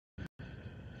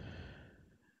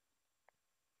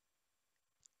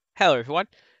Hello everyone,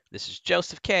 this is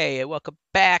Joseph K, and welcome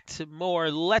back to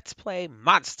more Let's Play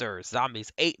Monsters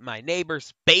Zombies Ate My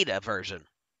Neighbor's beta version.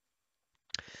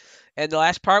 In the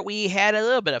last part, we had a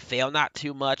little bit of fail, not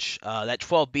too much. That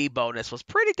 12B bonus was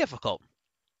pretty difficult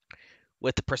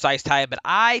with the precise time, but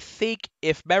I think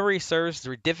if memory serves,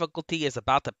 the difficulty is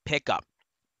about to pick up.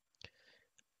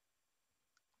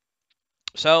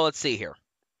 So let's see here.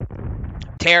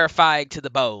 Terrified to the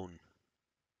bone.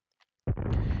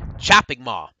 Chopping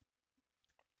Maw.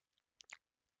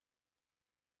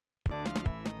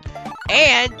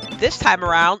 And this time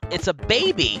around, it's a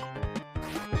baby.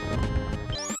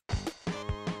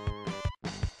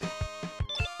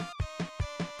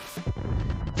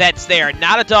 That's there,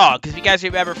 not a dog. Because if you guys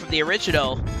remember from the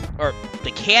original, or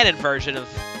the canon version of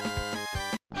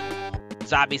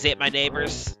Zombies Ate My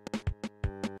Neighbors,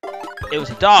 it was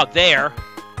a dog there.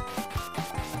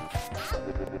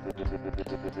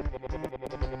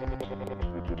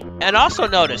 And also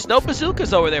notice, no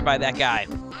bazookas over there by that guy.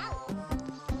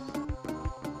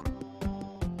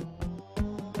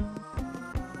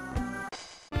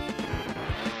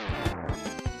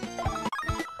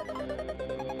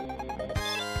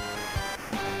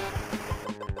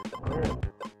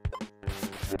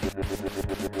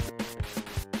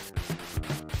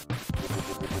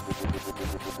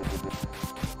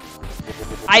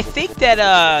 I think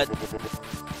that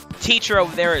teacher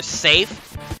over there is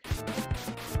safe,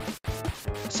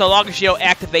 so long as you don't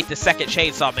activate the second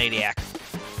Chainsaw Maniac.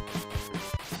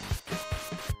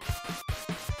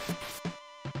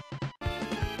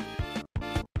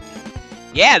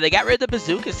 Yeah, they got rid of the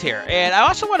bazookas here. And I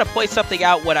also want to point something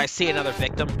out when I see another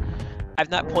victim.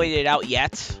 I've not pointed it out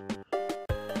yet.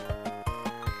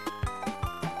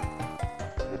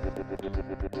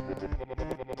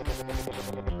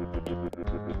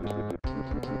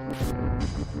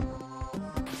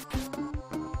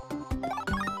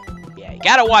 Yeah, you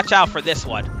gotta watch out for this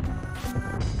one.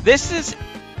 This is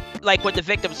like when the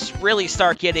victims really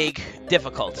start getting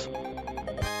difficult.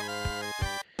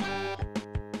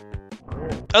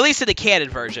 At least in the canon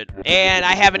version. And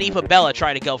I have an Eva Bella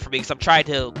trying to go for me because I'm trying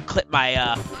to clip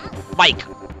my mic.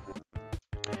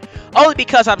 Only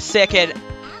because I'm sick and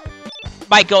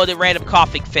might go into random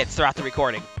coughing fits throughout the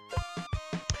recording.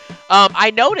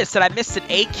 I noticed that I missed an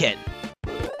aid kit.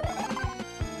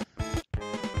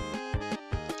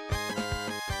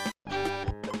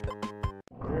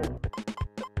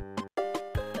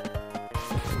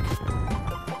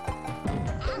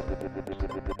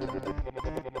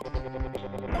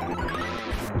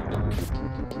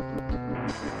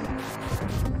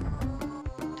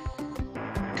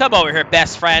 Come over here,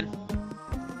 best friend.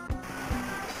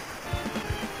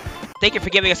 Thank you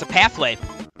for giving us a pathway.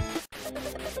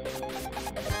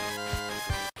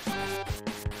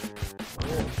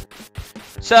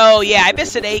 So, yeah, I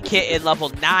missed an A kit in level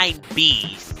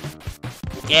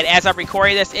 9B. And as I'm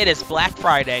recording this, it is Black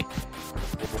Friday.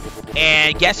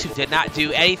 And guess who did not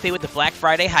do anything with the Black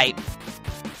Friday hype?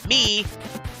 Me.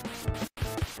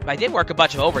 I did work a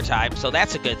bunch of overtime, so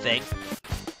that's a good thing.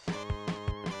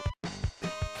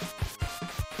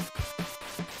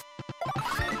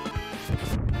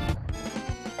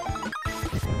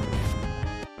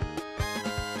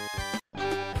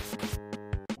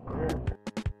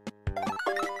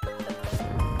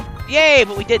 Yay,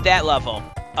 but we did that level.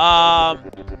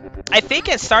 I think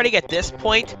starting at this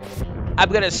point, I'm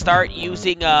going to start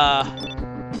using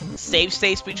save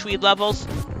states between levels.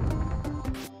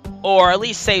 Or at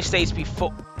least save states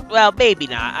before. Well, maybe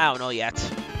not. I don't know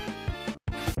yet.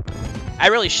 I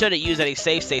really shouldn't use any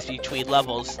save states between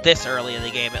levels this early in the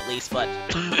game at least, but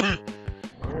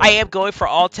I am going for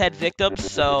all 10 victims,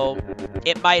 so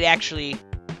it might actually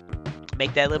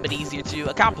make that a little bit easier to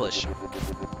accomplish.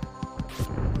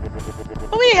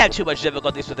 But we didn't have too much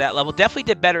difficulties with that level. Definitely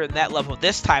did better in that level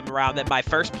this time around than my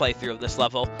first playthrough of this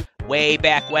level. Way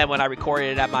back when I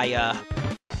recorded it on my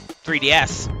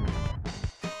 3DS.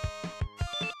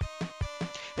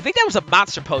 I think that was a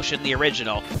monster potion, the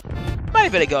original. Might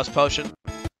have been a ghost potion.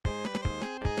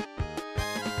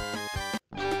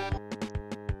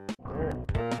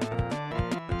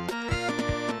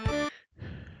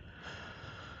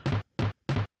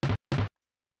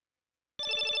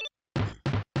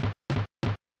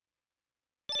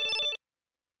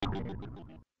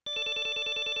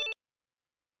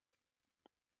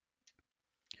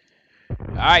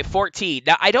 Alright, 14.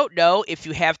 Now, I don't know if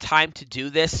you have time to do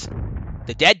this.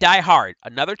 The Dead Die Hard.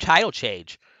 Another title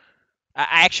change. I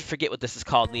actually forget what this is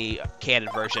called in the canon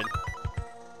version.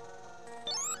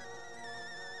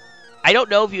 I don't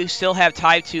know if you still have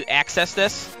time to access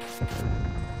this.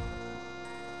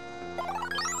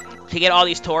 To get all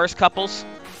these tourist couples.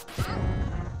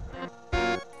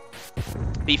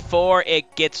 before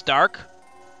it gets dark.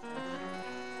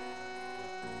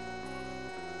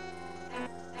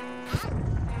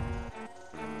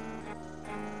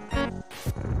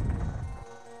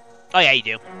 Oh, yeah, you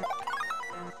do.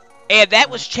 And that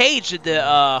was changed in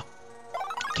the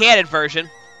canon version.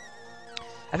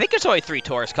 I think there's only 3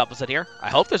 tourist couples in here. I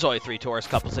hope there's only 3 tourist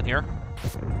couples in here.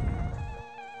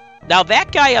 Now,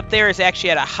 that guy up there is actually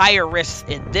at a higher risk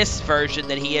in this version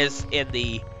than he is in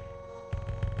the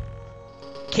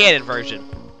canon version.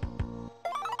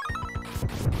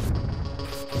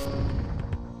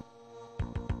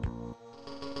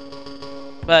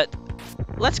 But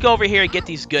let's go over here and get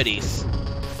these goodies.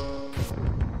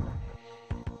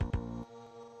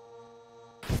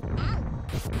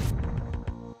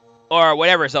 Or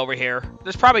whatever's over here.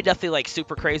 There's probably nothing like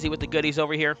super crazy with the goodies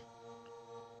over here.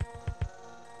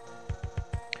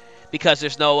 Because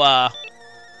there's no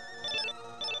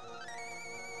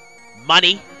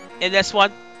money in this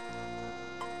one.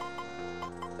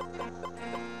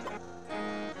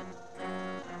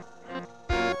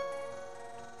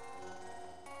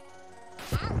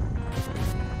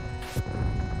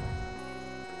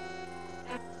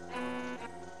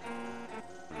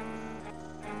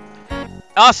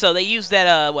 Also, they use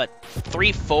that, what,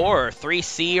 3-4 or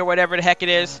 3C or whatever the heck it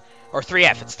is. Or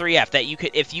 3F, it's 3F. That you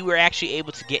could, if you were actually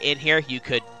able to get in here, you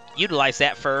could utilize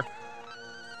that for,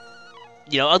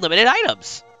 you know, unlimited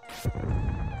items.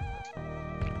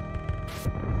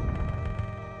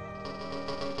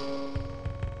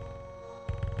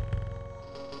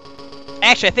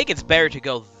 Actually, I think it's better to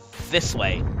go this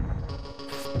way.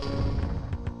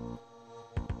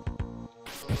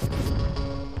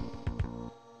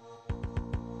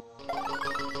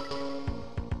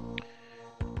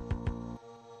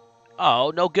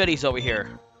 Oh, no goodies over here.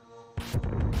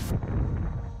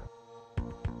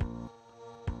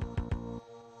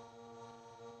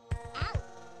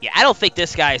 Yeah, I don't think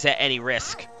this guy is at any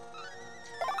risk.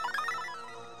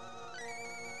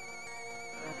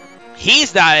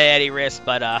 He's not at any risk,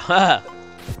 but,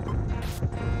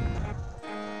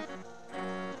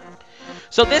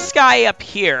 So this guy up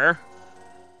here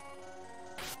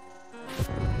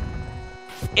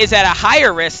is at a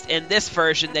higher risk in this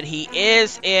version than he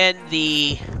is in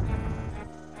the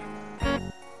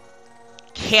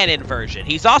canon version.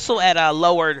 He's also at a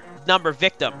lower number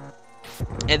victim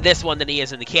in this one than he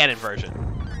is in the canon version.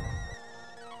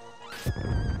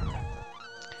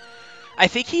 I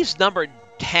think he's number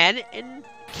 10 in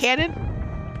canon,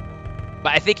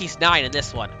 but I think he's 9 in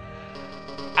this one.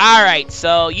 Alright,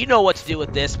 so you know what to do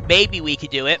with this. Maybe we could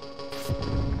do it.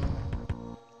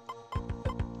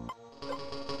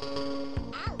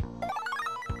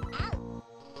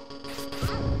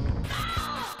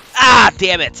 Ah,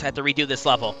 damn it! I have to redo this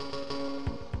level.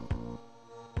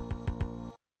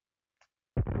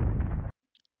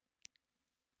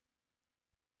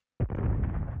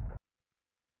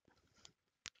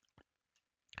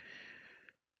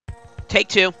 Take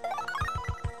 2.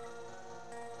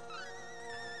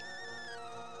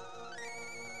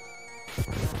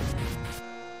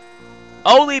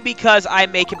 Only because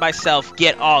I'm making myself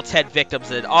get all 10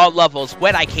 victims in all levels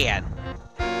when I can.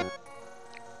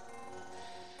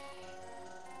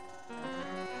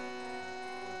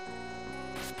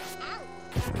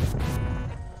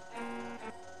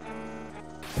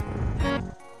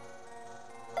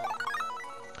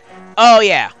 Oh,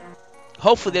 yeah.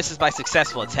 Hopefully this is my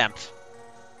successful attempt.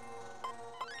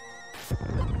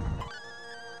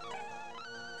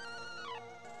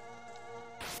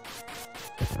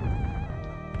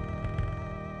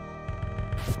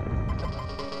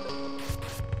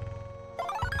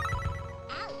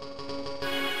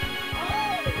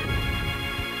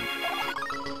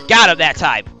 Got him that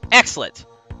time. Excellent.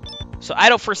 So I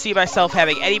don't foresee myself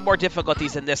having any more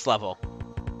difficulties in this level.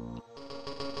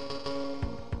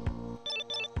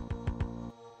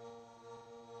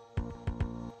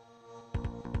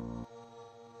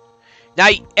 Now,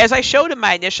 as I showed in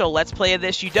my initial Let's Play of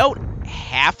this, you don't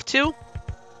have to.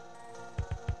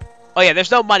 Oh yeah,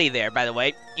 there's no money there, by the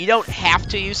way. You don't have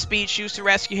to use speed shoes to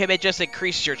rescue him. It just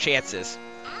increases your chances.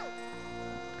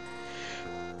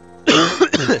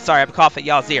 Sorry, I'm coughing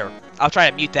y'all's ear. I'll try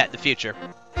to mute that in the future.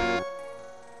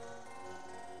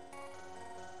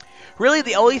 Really,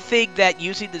 the only thing that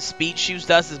using the speed shoes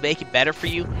does is make it better for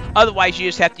you. Otherwise, you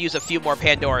just have to use a few more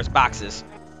Pandora's boxes.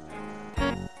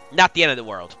 Not the end of the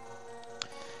world.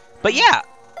 But yeah,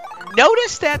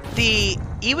 notice that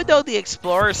even though the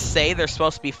explorers say they're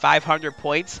supposed to be 500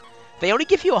 points, they only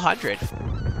give you 100.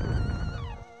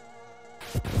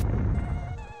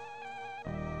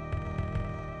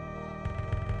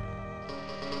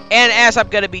 And as I'm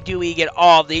going to be doing in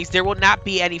all of these, there will not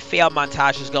be any fail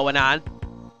montages going on.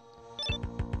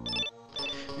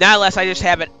 Not unless I just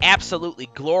have an absolutely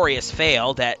glorious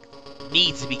fail that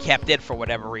needs to be kept in for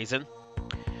whatever reason.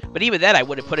 But even then, I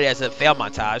wouldn't put it as a fail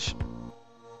montage.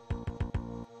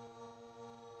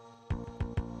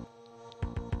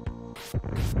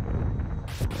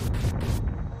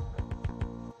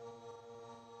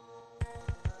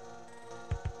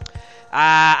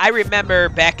 I remember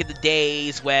back in the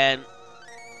days when...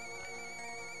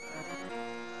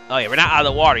 Oh yeah, we're not out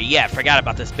of the water yet. Forgot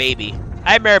about this baby.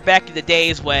 I remember back in the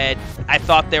days when I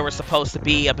thought there was supposed to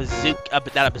be a bazooka,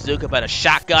 not a bazooka, but a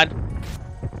shotgun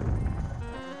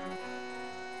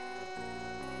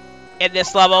in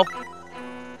this level.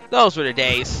 Those were the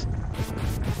days.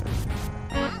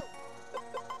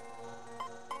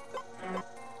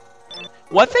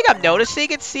 One thing I'm noticing,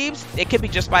 it seems, it could be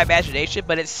just my imagination,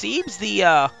 but it seems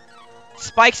the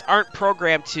spikes aren't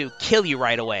programmed to kill you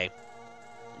right away.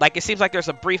 Like, it seems like there's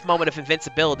a brief moment of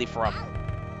invincibility for them.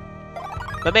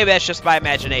 But maybe that's just my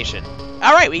imagination.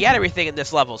 Alright, we got everything in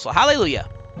this level, so hallelujah.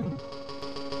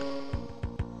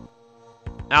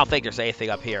 I don't think there's anything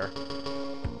up here.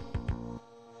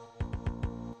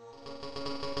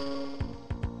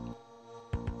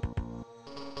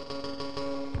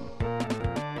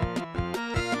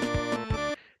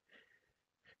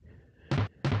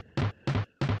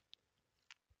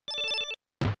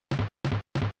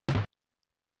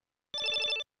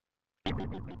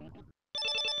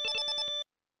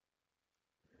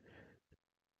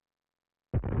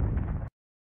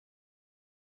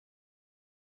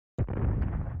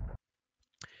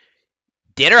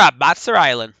 Dinner on Monster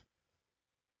Island.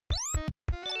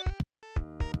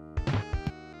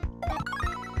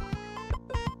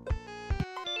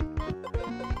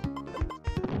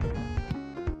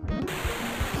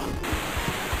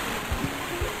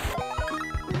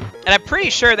 And I'm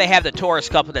pretty sure they have the tourist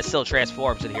couple that still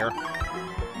transforms in here.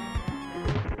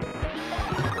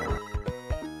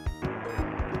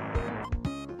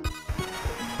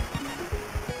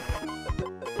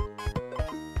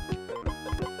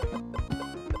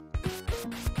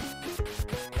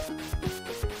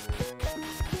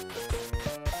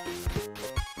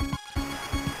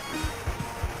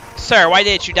 Sir, why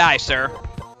didn't you die, sir?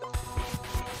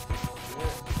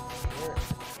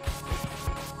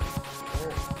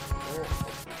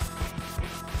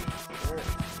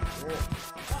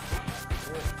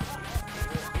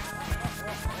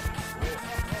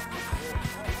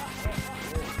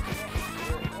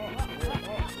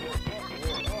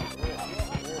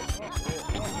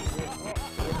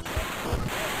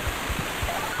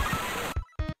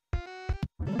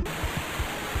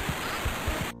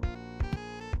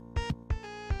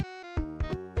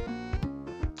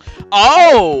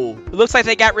 Oh! It looks like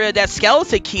they got rid of that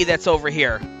skeleton key that's over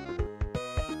here.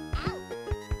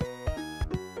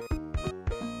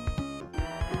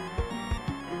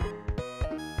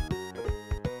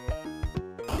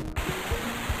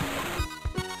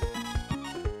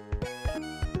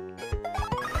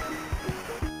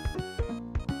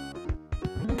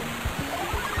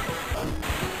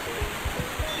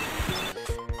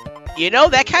 You know,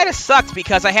 that kind of sucked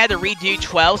because I had to redo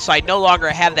 12, so I no longer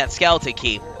have that skeleton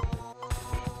key.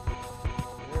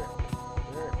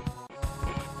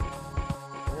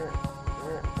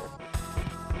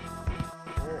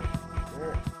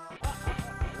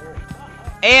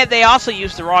 And they also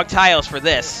used the wrong tiles for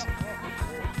this.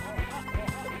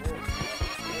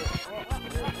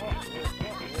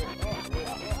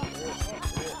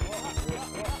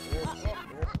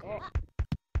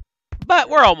 But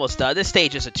we're almost done. This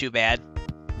stage isn't too bad.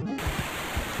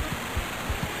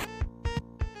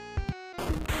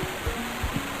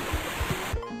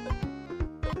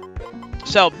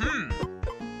 So,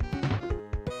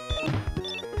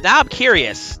 now I'm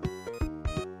curious.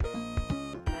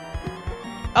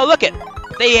 Oh, look it!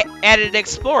 They added an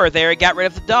explorer there and got rid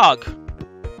of the dog.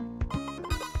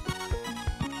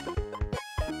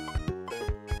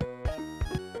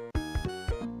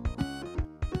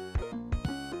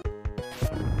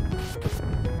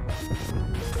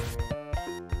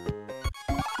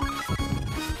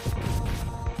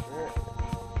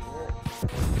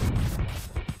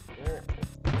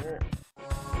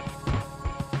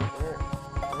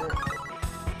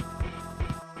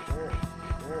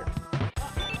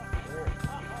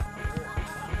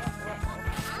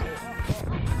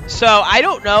 So, I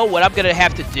don't know what I'm going to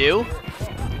have to do.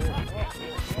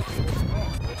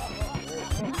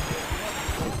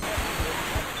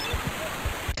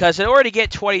 Because in order to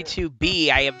get 22B,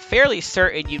 I am fairly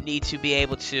certain you need to be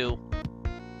able to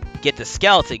get the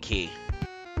skeleton key.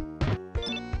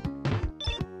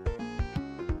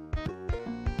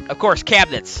 Of course,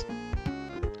 cabinets.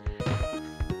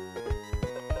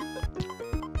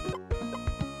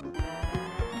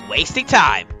 Wasting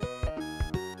time.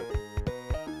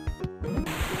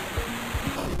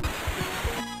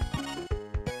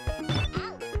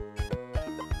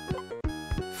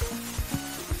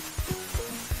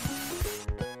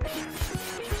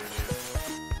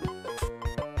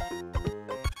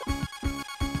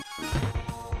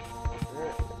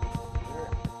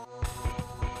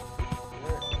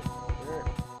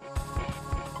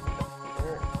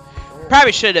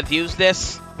 Probably should have used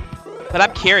this, but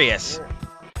I'm curious.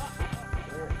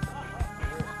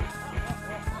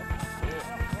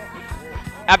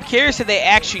 I'm curious if they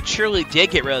actually truly did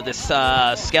get rid of this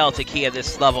skeleton key at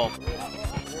this level.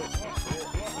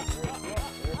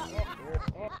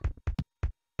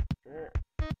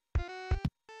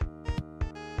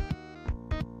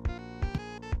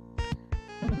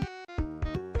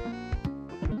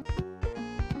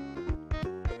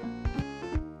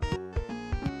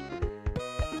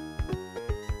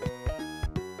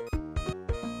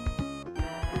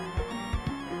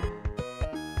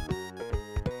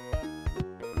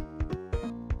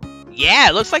 Yeah,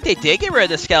 it looks like they did get rid of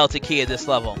the skeleton key at this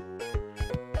level.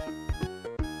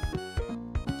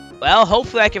 Well,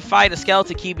 hopefully I can find a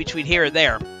skeleton key between here and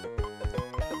there.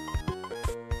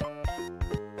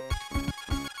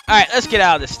 Alright, let's get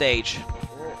out of this stage.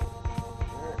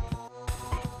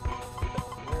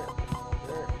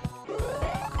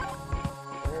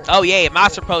 Oh yay, a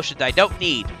monster potion I don't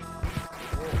need.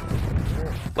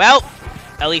 Well,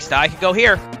 at least now I can go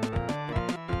here.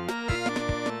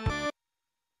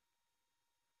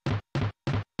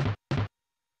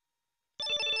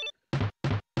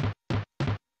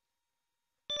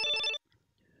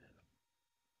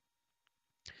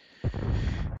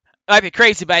 Might be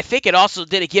crazy, but I think it also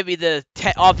didn't give me the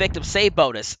all victim save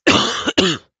bonus.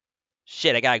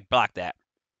 Shit, I gotta block that.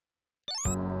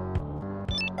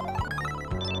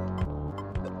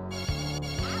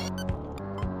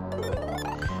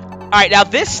 Alright, now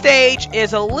this stage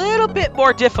is a little bit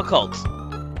more difficult.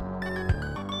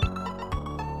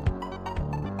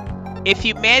 If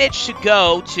you manage to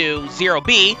go to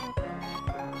 0B,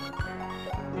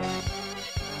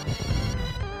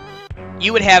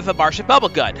 you would have a Martian Bubble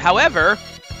Gun. However,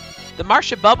 the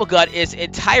Martian Bubble Gun is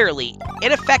entirely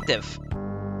ineffective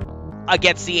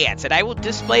against the ants. And I will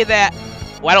display that.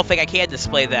 Well, I don't think I can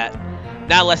display that.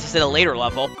 Not unless it's in a later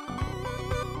level.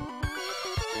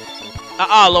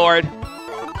 Lord.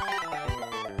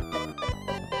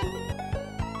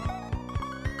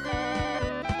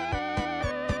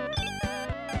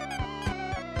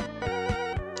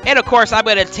 And of course, I'm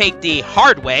going to take the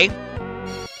hard way.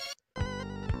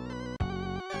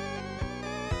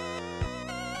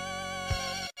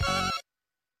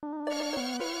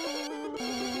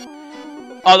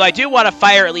 Although I do want to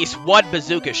fire at least one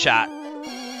bazooka shot.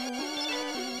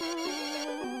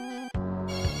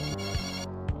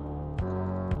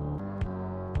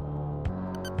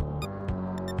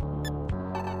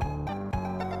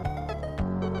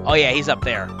 Oh yeah, he's up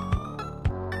there.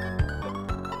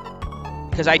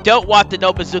 Because I don't want the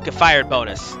no bazooka fired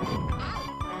bonus.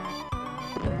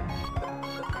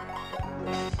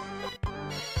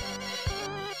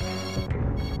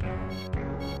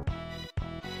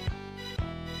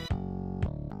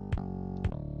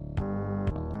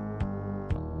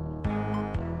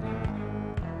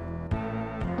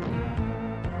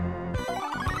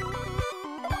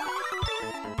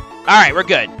 Alright, we're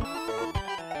good.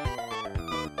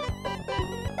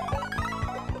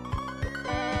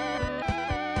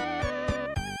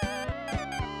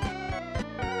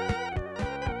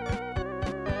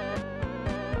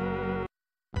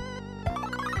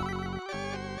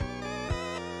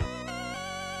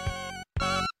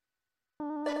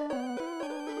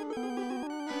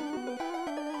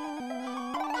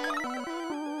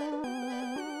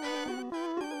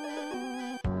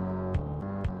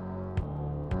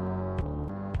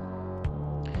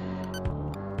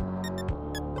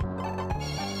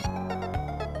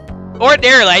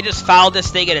 Ordinarily, I just follow this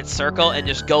thing in its circle and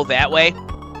just go that way.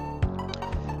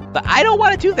 But I don't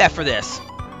want to do that for this.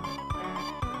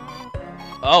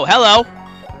 Oh, hello.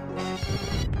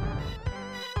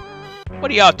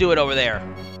 What are y'all doing over there?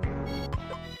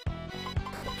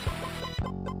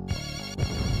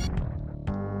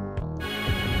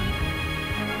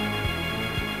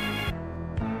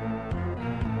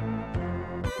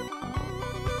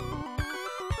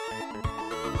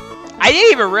 I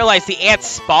didn't even realize the ants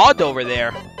spawned over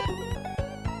there.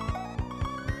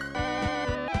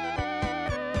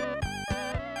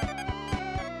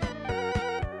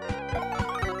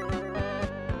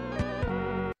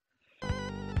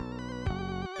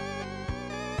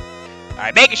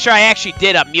 Alright, making sure I actually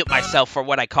did unmute myself for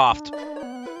when I coughed.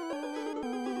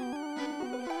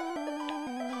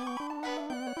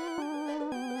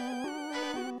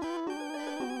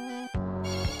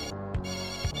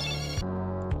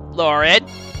 Lauren,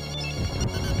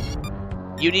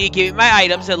 you need to give me my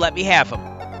items and let me have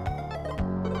them.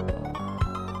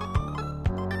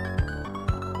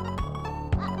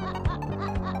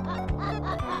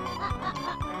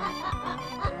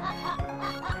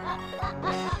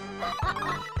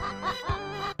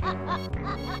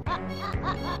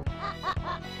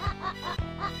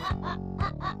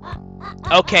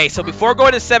 Okay, so before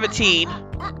going to 17,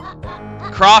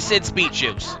 cross in speed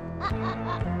juice.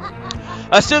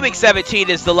 Assuming 17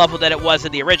 is the level that it was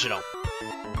in the original.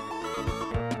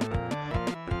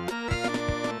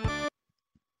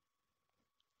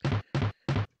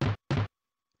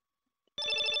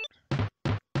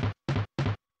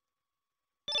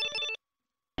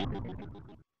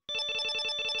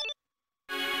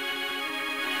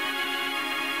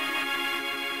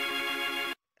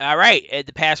 All right, and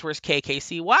the password is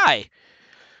KKCY.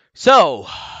 So,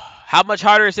 how much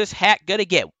harder is this hat gonna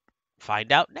get?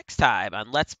 Find out next time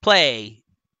on Let's Play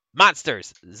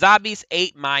Monsters, Zombies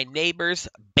Ate My Neighbors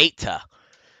Beta.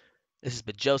 This has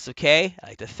been Joseph K. I'd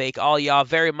like to thank all y'all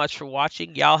very much for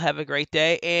watching. Y'all have a great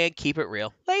day and keep it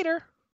real. Later.